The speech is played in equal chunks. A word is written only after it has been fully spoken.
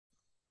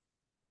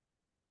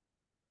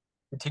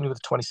continue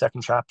with the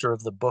 22nd chapter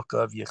of the book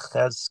of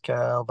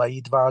Yechezkel.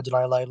 Vayidvar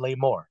Adonai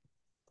Lemor.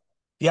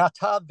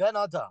 V'ata ben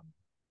Adam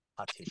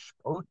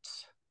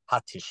hatishbot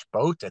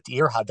et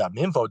ir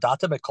hadamim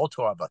vodata mekol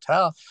Torah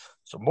vatah.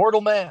 So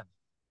mortal man,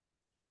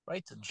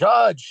 right?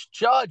 Judge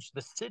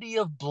the city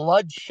of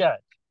bloodshed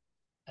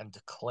and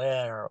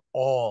declare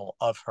all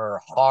of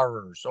her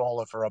horrors, all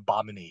of her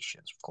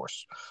abominations. Of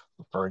course,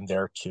 referring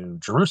there to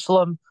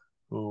Jerusalem,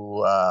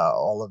 who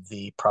all of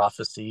the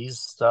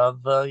prophecies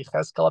of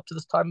Yechezkel up to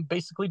this time have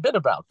basically been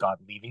about. God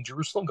leaving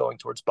Jerusalem, going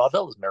towards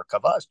Bavel, his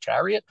Merkava, his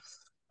chariot,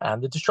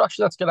 and the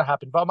destruction that's going to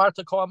happen.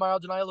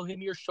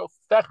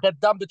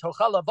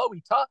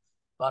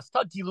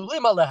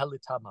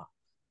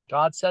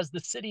 God says the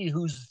city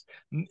whose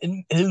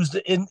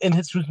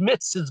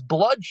midst is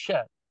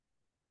bloodshed,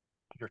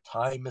 your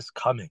time is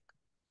coming.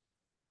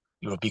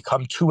 You have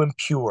become too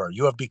impure.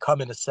 You have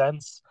become, in a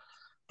sense,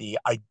 the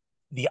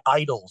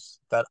idols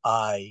that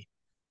I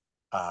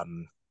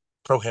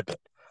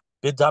prohibit.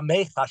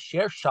 B'damech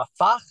asher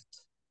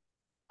shafacht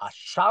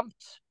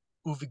ashamt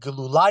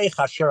u'v'gelulayich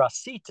asher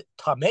asit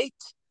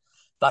tamet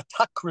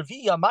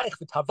v'takrivi yamayich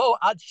v'tavo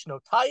ad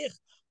shnotayich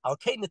al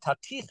kei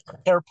netatich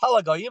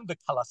cherpa lagayim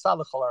v'kalasa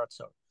l'chol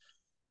haratzot.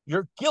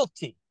 You're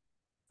guilty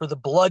for the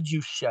blood you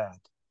shed,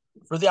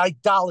 for the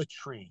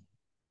idolatry.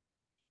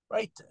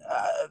 Right?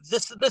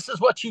 This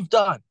is what you've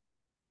done.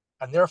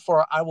 And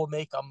therefore, I will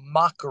make a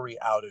mockery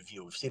out of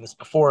you. We've seen this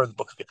before in the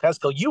book of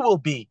Yechezkel. You will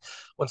be,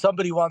 when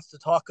somebody wants to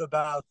talk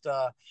about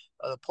the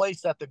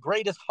place that the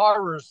greatest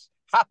horrors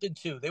happened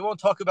to, they won't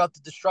talk about the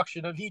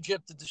destruction of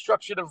Egypt, the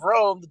destruction of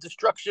Rome, the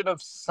destruction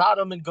of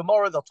Sodom and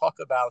Gomorrah. They'll talk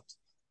about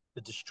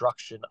the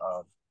destruction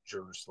of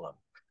Jerusalem.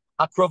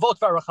 Hakrovot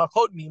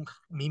v'arachachot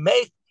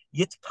mimech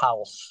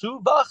yitkal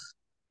subach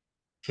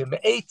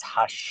timeit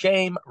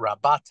Hashem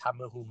rabat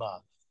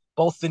hamehuma.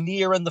 Both the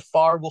near and the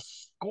far will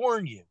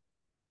scorn you.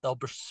 They'll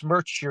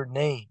besmirch your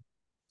name,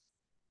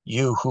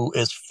 you who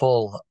is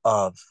full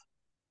of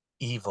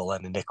evil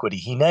and iniquity.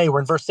 Hine,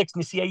 we're in verse 6.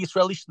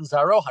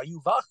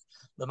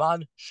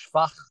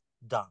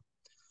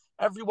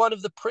 Every one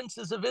of the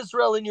princes of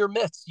Israel in your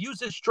midst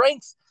uses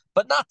strength,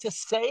 but not to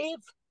save,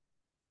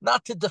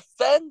 not to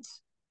defend,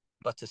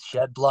 but to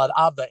shed blood.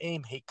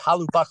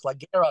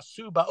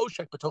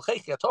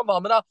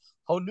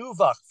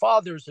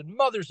 Fathers and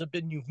mothers have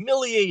been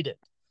humiliated.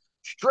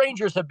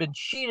 Strangers have been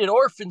cheated.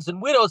 Orphans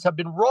and widows have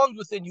been wronged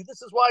within you.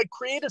 This is why I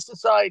create a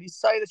society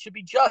that should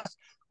be just,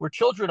 where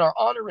children are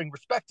honoring,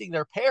 respecting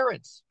their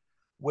parents,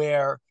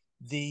 where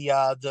the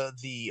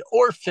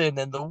orphan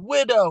and the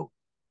widow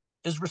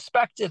is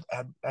respected,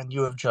 and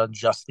you have done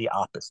just the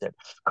opposite.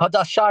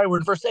 Kadashai, we're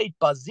in verse 8.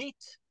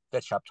 Bazit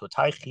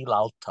v'chaptotai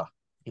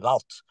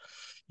hilalt.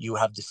 You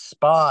have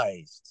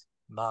despised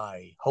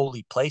my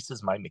holy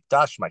places, my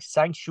mikdash, my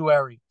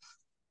sanctuary,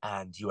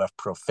 and you have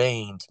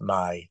profaned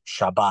my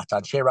Shabbat.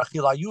 Anshe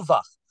rachila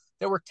yuvach.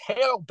 There were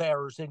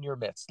talebearers in your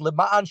midst.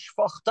 Lema'an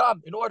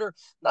shfachtam, in order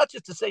not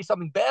just to say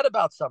something bad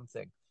about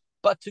something,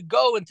 but to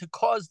go and to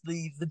cause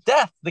the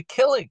death, the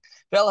killing.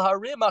 Vel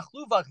harim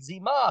achluvach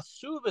zima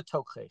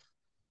suvetochech.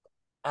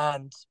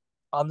 And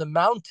on the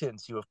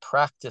mountains you have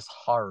practiced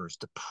horrors,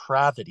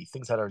 depravity,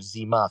 things that are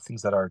zima,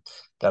 things that are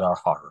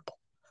horrible.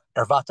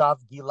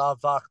 Ervatav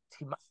gilavach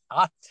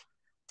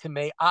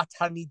timeat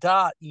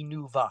hanida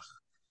inuvach.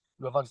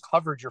 You have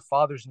uncovered your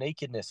father's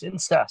nakedness,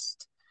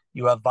 incest.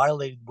 You have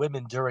violated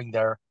women during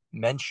their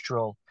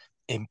menstrual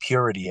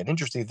impurity. And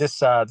interestingly,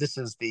 this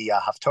is the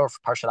Haftorah for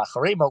Parshat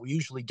Acharemot. We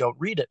usually don't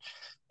read it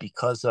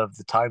because of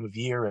the time of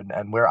year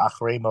and where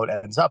Acharemot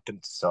ends up,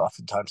 and so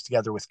oftentimes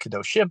together with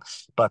Kedoshim.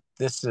 But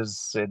this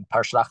is in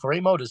Parshat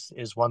Acharemot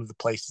is one of the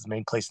places,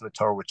 main place in the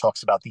Torah, where it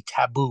talks about the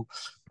taboo,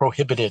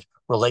 prohibited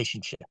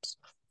relationships.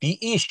 The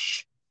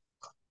ish.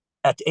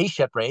 At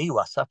Eshet Reu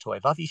Asato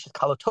Evavish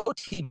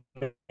Kalototi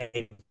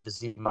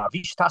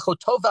Vish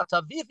Tachotovat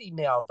Avivi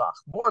Neavach.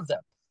 More of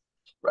them,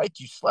 right?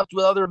 You slept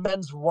with other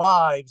men's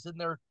wives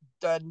and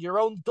your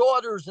own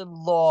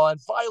daughters-in-law, and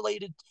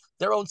violated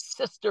their own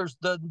sisters,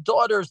 the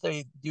daughters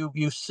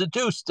you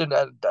seduced, and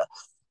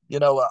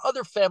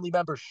other family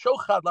members.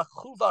 Shochad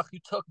lachuvach, you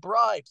took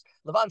bribes.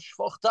 Levan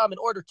shvochtam, in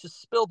order to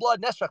spill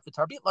blood. Neshach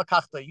v'tarbit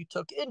lakachta, you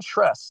took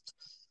interest.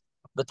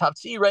 The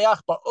Tatzi Reach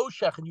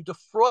Ba'oshech, and you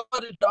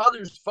defrauded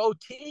others.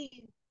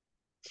 Foti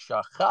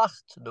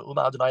Shachacht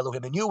Ne'uma Adonai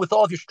Elohim, and you, with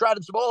all of your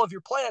stratagems, all of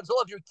your plans,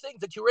 all of your things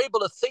that you were able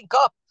to think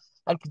up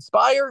and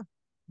conspire,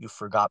 you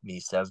forgot me,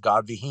 says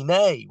God.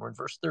 V'hinei, we're in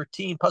verse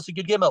 13. Pasuk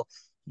Yud Gimel.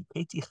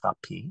 Hipeti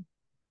chapi,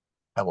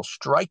 I will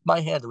strike my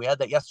hand. We had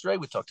that yesterday.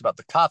 We talked about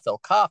the kaf, el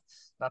kaf,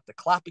 not the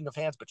clapping of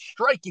hands, but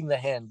striking the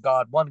hand.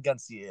 God, one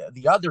against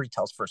the other. He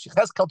tells first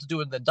Yechezkel to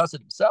do it, and then does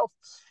it himself.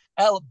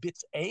 El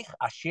bitz'ech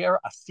asher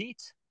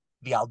asit.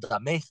 I'm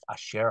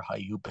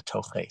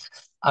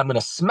going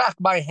to smack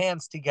my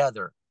hands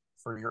together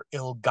for your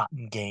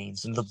ill-gotten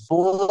gains and the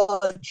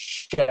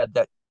bloodshed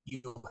that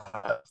you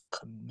have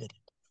committed.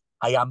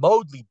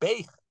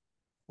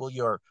 Will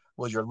your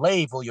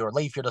lave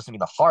here doesn't mean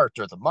the heart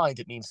or the mind.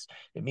 It means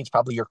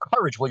probably your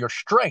courage, your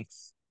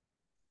strength.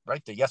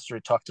 right? That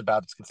yesterday talked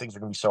about things are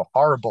going to be so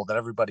horrible that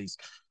everybody's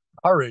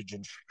courage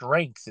and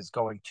strength is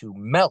going to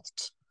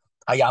melt.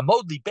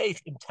 Hayamod libech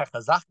im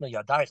techazachna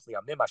yadayich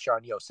liyamim asher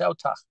ani oseh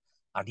otach.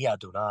 Ani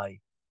Adonai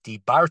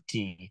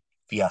dibarti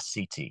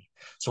v'asiti.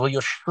 So will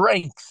your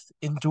strength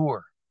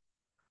endure?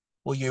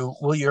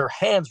 Will your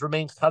hands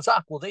remain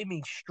chazak? Will they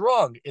mean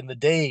strong in the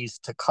days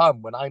to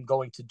come when I'm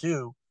going to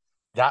do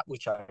that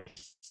which I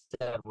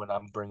said when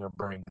I'm bring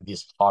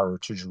this horror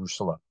to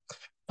Jerusalem?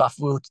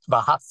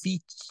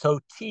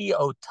 V'hafitoti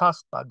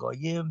otach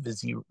bagoyim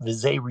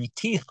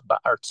v'zeritich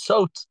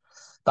ba'artzot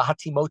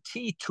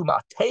v'hatimoti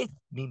tumatech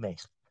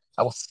mimech.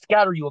 I will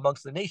scatter you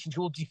amongst the nations.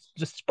 You will be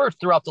dispersed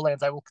throughout the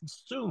lands. I will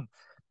consume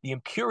the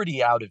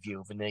impurity out of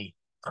you.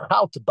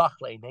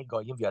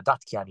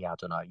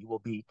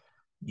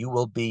 You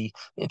will be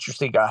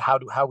interesting.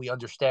 How we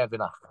understand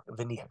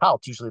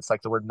v'nichalt. Usually, it's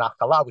like the word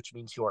nachala, which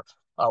means your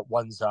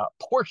one's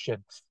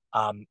portion.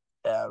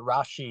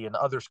 Rashi and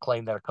others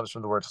claim that it comes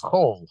from the word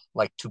chol,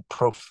 like to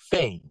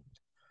profane.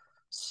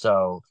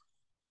 So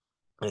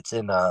it's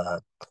in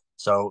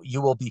so you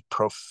will be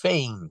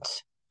profaned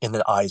in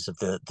the eyes of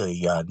the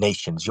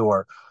nations.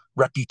 Your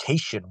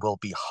reputation will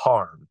be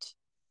harmed,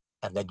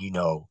 and then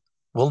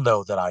we'll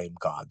know that I am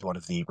God. One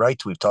of the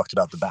we've talked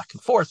about the back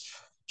and forth.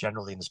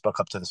 Generally, in this book,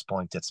 up to this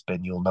point, it's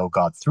been you'll know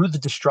God through the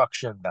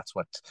destruction. That's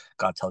what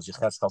God tells you.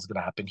 That's going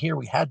to happen here.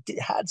 We had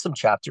some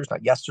chapters,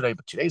 not yesterday,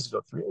 but 2 days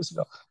ago, 3 days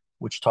ago,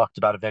 which talked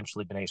about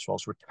eventually Bnei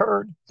Yisrael's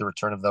return, the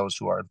return of those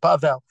who are in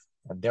Bavel,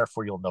 and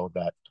therefore you'll know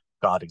that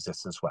God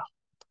exists as well.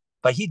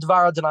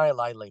 Vayidvar Adonai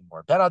Elai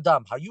Lemor. Ben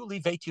Adam, hayu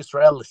li Veit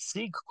Yisrael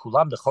l'sig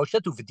kulam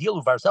nechoshet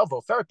u'v'dil u'varzel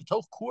v'oferet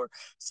b'toch kur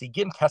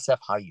sigin kesef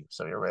hayu.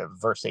 So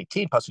verse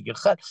 18, pasuk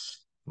Yechet.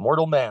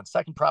 Mortal man,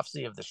 second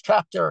prophecy of this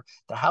chapter,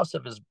 the house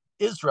of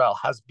Israel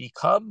has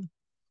become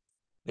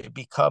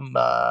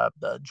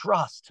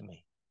dross to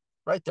me,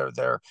 right?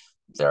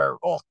 They're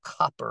all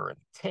copper and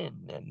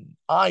tin and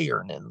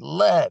iron and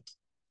lead.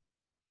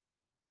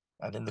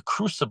 And in the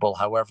crucible,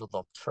 however,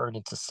 they'll turn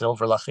into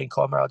silver.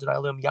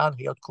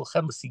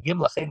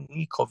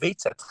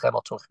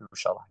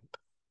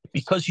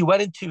 Because you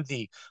went into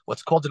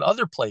what's called in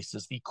other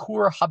places, the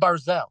Kur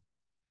Habarzel.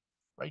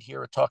 Right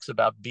here, it talks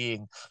about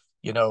being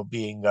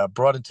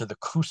brought into the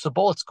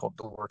crucible. It's called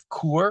the word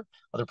Kur.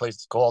 Other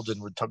places called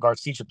in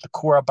regards to Egypt, the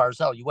Kur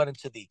Habarzel. You went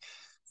into the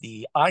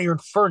iron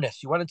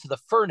furnace. You went into the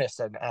furnace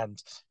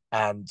and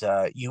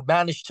you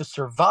managed to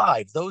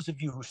survive. Those of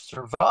you who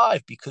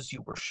survived because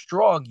you were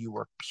strong, you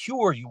were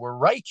pure, you were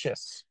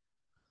righteous,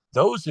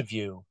 those of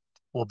you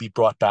will be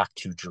brought back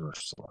to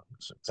Jerusalem.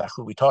 So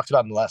exactly what we talked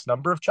about in the last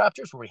number of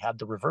chapters where we had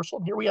the reversal,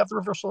 and here we have the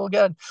reversal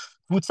again.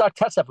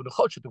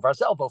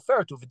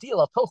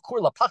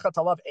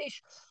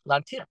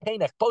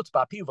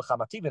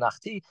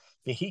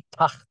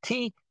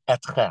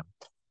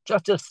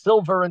 Just as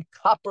silver and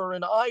copper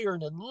and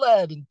iron and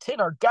lead and tin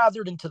are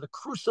gathered into the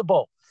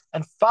crucible,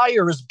 and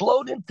fire is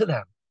blown into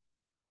them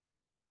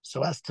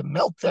so as to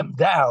melt them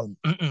down.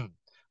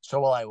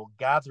 So I will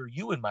gather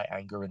you in my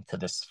anger into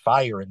this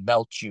fire and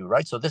melt you,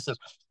 right? So this is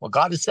what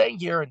God is saying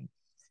here. And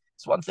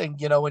it's one thing,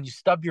 when you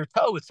stub your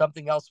toe, it's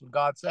something else when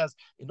God says,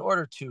 in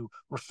order to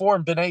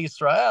reform Bnei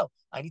Israel,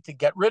 I need to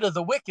get rid of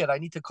the wicked. I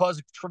need to cause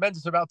a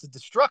tremendous amount of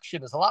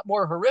destruction. It's a lot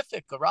more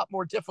horrific, a lot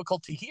more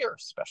difficult to hear,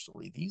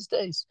 especially these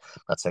days.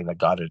 I'm not saying that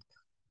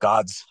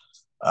God's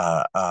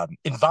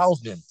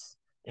involvement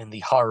in the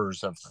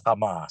horrors of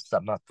Hamas.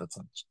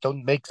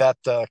 Don't make that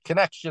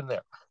connection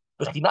there.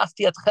 I'll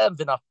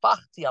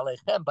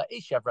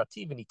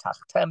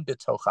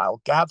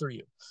gather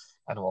you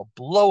and will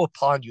blow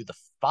upon you the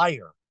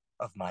fire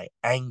of my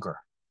anger,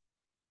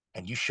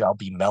 and you shall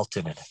be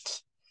melted in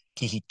it.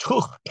 Just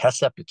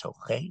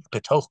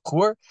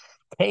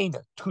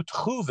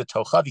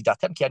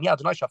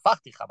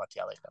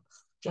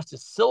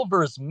as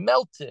silver is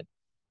melted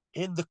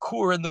in the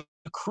kur, in the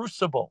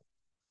crucible,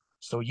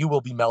 so you will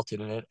be melted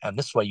in it, and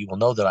this way you will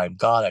know that I am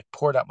God. I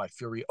poured out my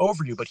fury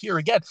over you. But here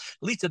again,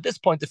 at least at this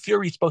point, the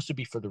fury is supposed to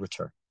be for the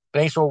return.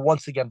 Bnei Yisrael will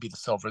once again be the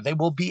silver. They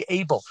will be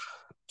able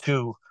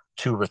to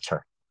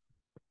return.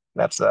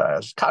 That's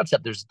a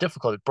concept. There's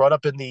difficulty brought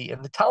up in the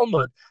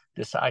Talmud.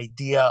 This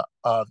idea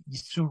of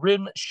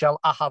Yisurim Shel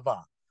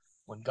Ahava,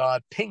 when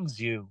God pings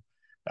you,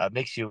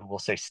 makes you, we'll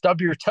say, stub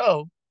your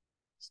toe.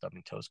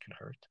 Stubbing toes can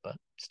hurt, but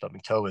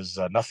stubbing toe is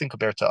nothing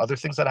compared to other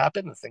things that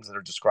happen, the things that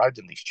are described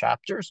in these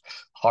chapters,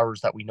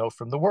 horrors that we know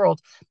from the world,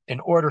 in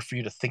order for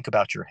you to think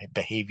about your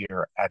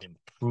behavior and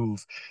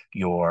improve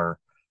your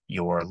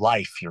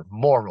life, your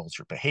morals,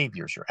 your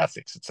behaviors, your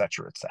ethics,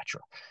 etc., etc.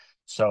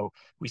 So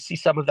we see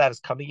some of that is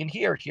coming in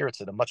here. Here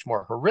it's in a much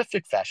more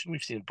horrific fashion.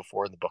 We've seen it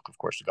before in the book, of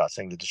course, God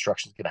saying the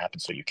destruction is going to happen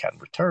so you can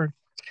return.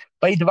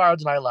 Now,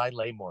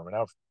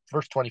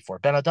 verse 24.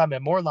 Ben Adam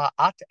emor la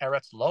at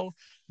eretz lo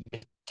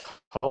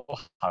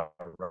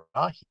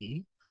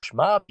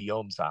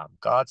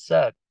God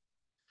said,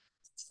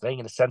 saying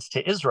in a sense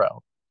to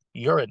Israel,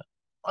 you're an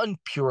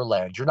unpure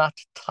land. You're not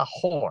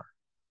tahor.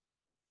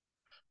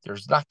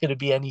 There's not going to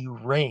be any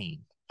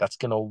rain that's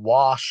going to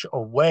wash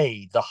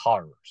away the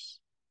horrors.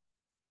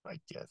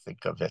 Right? Yeah,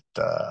 think of it,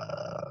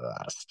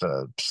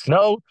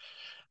 snow,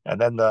 and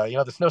then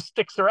the snow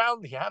sticks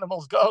around. The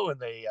animals go and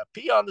they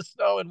pee on the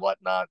snow and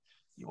whatnot.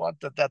 You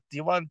want that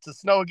you want it to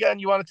snow again.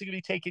 You want it to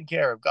be taken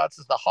care of. God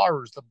says the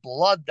horrors, the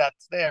blood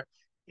that's there,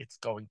 it's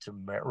going to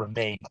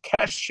remain.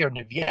 Kesher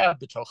neviyah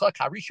b'tocha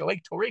karisho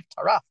eg toref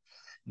taraf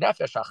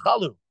nefesh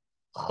achalu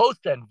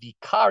chosen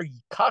vikar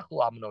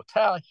yikachu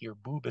amnotah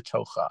hirbu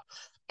b'tocha.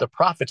 The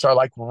prophets are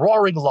like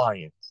roaring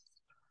lions,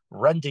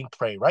 rending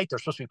prey, right? They're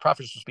supposed to be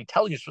prophets, supposed to be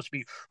telling you, supposed to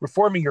be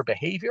reforming your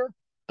behavior,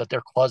 but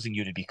they're causing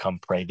you to become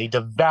prey. They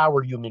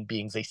devour human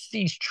beings. They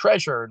seize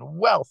treasure and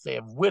wealth. They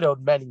have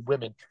widowed men and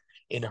women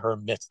in her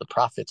midst. The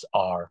prophets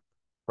are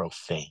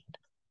profane.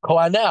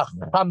 Kohanech,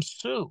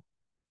 Hamsu,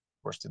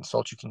 worst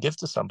insult you can give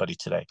to somebody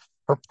today.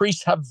 Her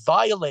priests have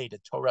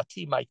violated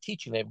Torati, my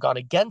teaching. They've gone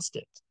against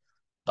it.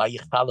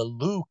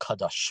 Vayichalalu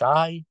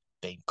kadashai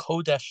bein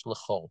kodesh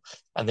l'chol,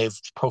 and they've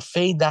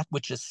profaned that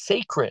which is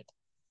sacred,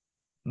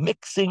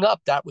 mixing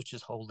up that which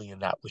is holy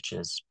and that which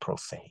is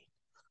profane.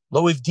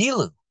 Lo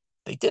ivdilu,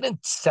 they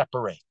didn't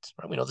separate.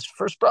 Right? We know this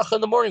first bracha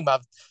in the morning,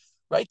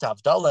 right?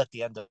 Havdalah at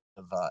the end of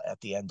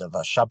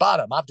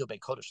Shabbat, Amavdu bein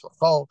kodesh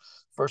l'chol.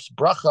 First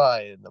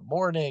bracha in the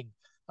morning,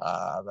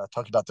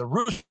 talking about the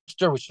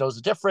rooster, which knows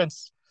the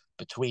difference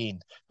between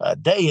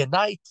day and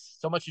night.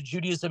 So much of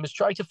Judaism is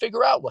trying to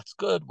figure out what's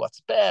good, what's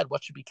bad,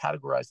 what should be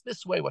categorized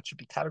this way, what should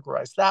be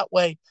categorized that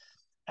way.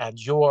 And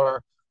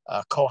your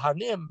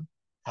Kohanim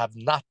have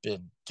not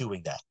been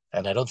doing that.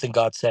 And I don't think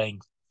God's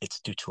saying it's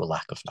due to a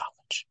lack of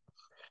knowledge.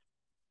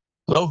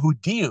 Lo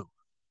hudiu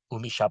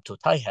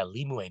umishabtotai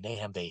halimu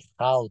einehem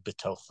veichal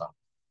betocha.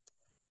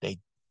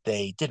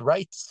 They did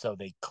right, so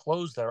they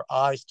closed their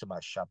eyes to my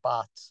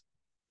Shabbat,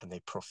 and they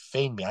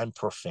profane me. I'm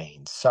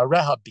profane.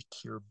 Sareha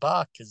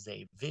bikirba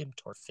kezevim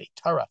torfei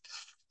Torah.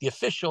 The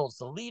officials,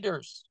 the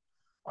leaders,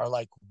 are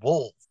like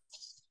wolves,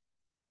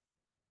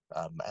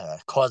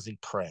 causing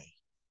prey.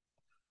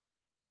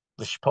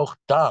 Lishpoch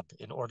dam,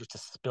 in order to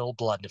spill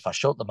blood.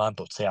 Nefashot leman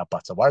botzei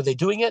abatza. Why are they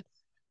doing it?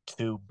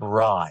 To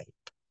bribe,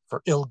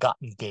 for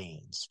ill-gotten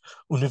gains.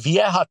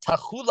 Unevieha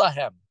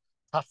tachulahem.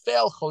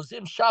 Tafel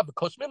chozim shab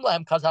kosmim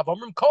lahem kazav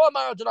omrim ko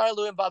amar Adonai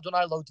Elohim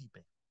v'Adonai lo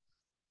dibeh.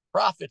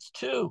 Prophets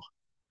too,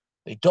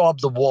 they daub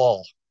the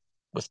wall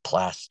with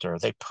plaster.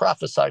 They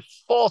prophesy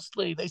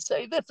falsely. They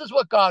say, this is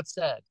what God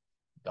said.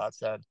 God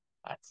said,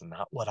 that's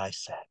not what I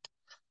said.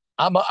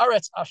 Ama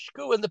aretz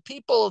ashku, and the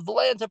people of the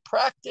land have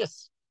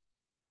practiced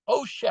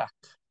Oshek,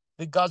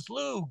 the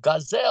Gazlu,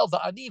 Gazel,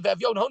 the Ani,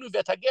 Vavyon, Honu,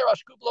 Vetager,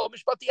 Ashkublo,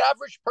 Mishpat, the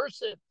average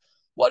person.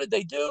 What did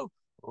they do?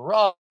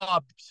 Robbed,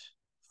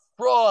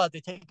 fraud. They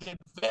take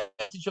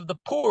advantage of the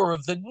poor,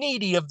 of the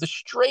needy, of the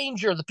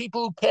stranger, the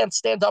people who can't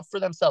stand up for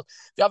themselves.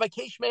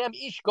 V'avakesh me'am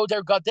ish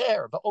goder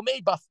gader,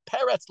 v'omeid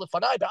b'peretz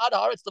lefanai b'ad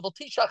haaretz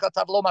levoltisha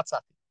chatav lo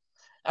matzati.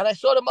 And I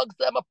sought amongst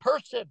them a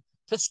person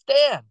to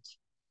stand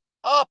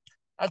up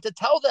and to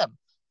tell them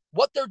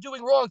what they're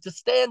doing wrong, to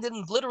stand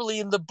literally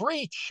in the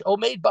breach,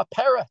 Omeid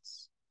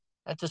Baperetz,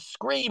 and to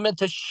scream and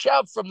to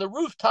shout from the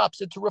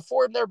rooftops and to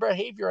reform their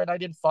behavior, and I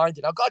didn't find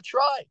it. Now, God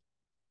tried.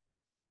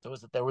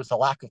 There was a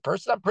lack of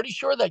person. I'm pretty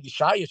sure that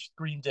Yeshaya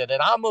screamed it,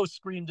 and Amos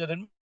screamed it,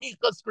 and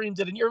Mika screamed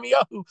it, and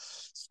Yirmiyahu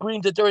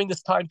screamed it during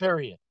this time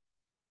period.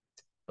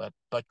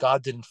 But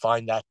God didn't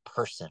find that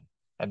person.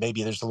 And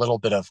maybe there's a little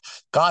bit of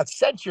God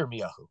sent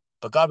Yirmiyahu,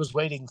 but God was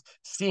waiting,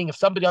 seeing if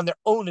somebody on their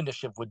own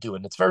initiative would do it.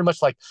 And it's very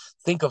much like,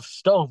 think of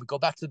stone. We go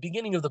back to the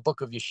beginning of the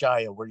book of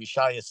Yeshaya, where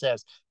Yeshaya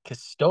says,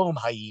 Kistom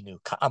hayinu,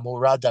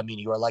 ka'amorah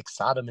damini, you are like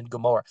Sodom and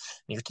Gomorrah.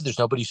 And there's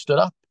nobody who stood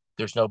up.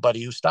 There's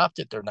nobody who stopped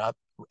it. They're not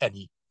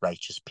any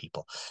righteous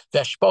people.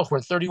 Veshpoch, we're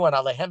in 31,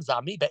 Alehem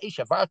zami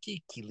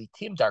be'eshavarti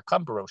kilitim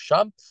darkam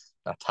barosham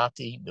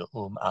natati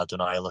ne'um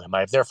Adonai Elohim.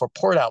 I have therefore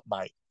poured out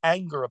my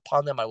anger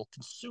upon them. I will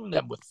consume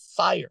them with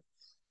fire,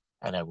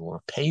 and I will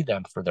repay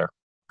them for their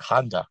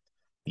conduct.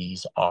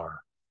 These are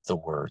the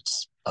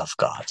words of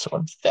God. So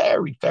a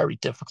very, very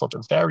difficult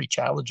and very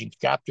challenging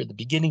chapter. The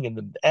beginning and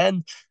the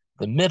end,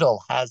 the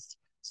middle has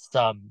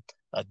some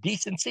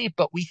decency,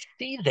 but we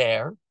see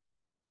there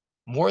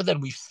more than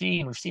we've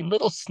seen. We've seen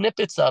little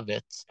snippets of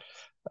it.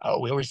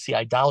 We always see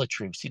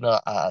idolatry. We've seen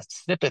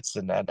snippets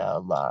and a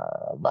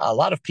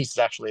lot of pieces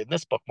actually in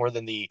this book, more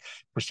than the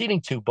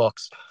preceding two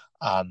books,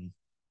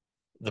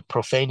 the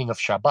profaning of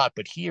Shabbat.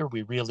 But here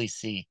we really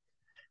see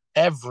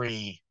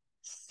every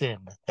sin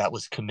that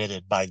was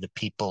committed by the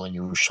people in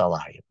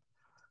Yerushalayim.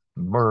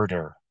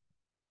 Murder,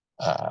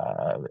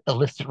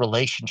 illicit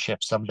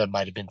relationships, some of them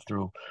might have been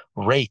through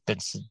rape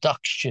and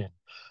seduction,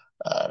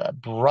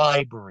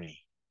 bribery,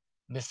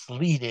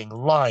 misleading,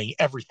 lying,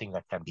 everything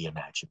that can be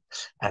imagined.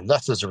 And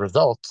thus, as a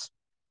result,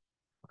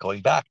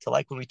 going back to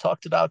like when we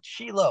talked about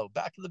Shiloh,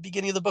 back in the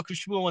beginning of the book of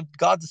Shmuel, when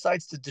God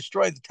decides to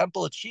destroy the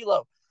temple at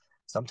Shiloh,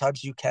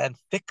 sometimes you can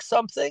fix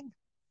something,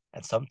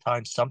 and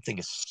sometimes something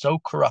is so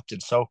corrupt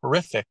and so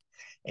horrific,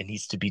 it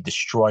needs to be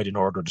destroyed in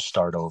order to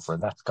start over.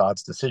 And that's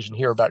God's decision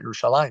here about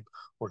Yerushalayim.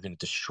 We're going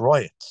to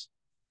destroy it.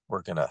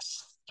 We're going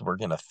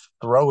to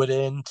throw it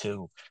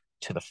into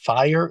the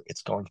fire.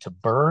 It's going to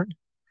burn.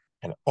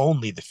 And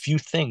only the few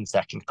things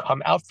that can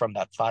come out from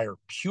that fire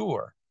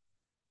pure,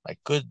 like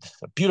a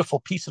beautiful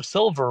piece of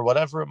silver or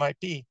whatever it might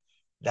be,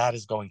 that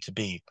is going to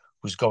be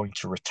who's going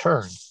to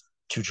return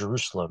to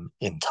Jerusalem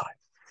in time.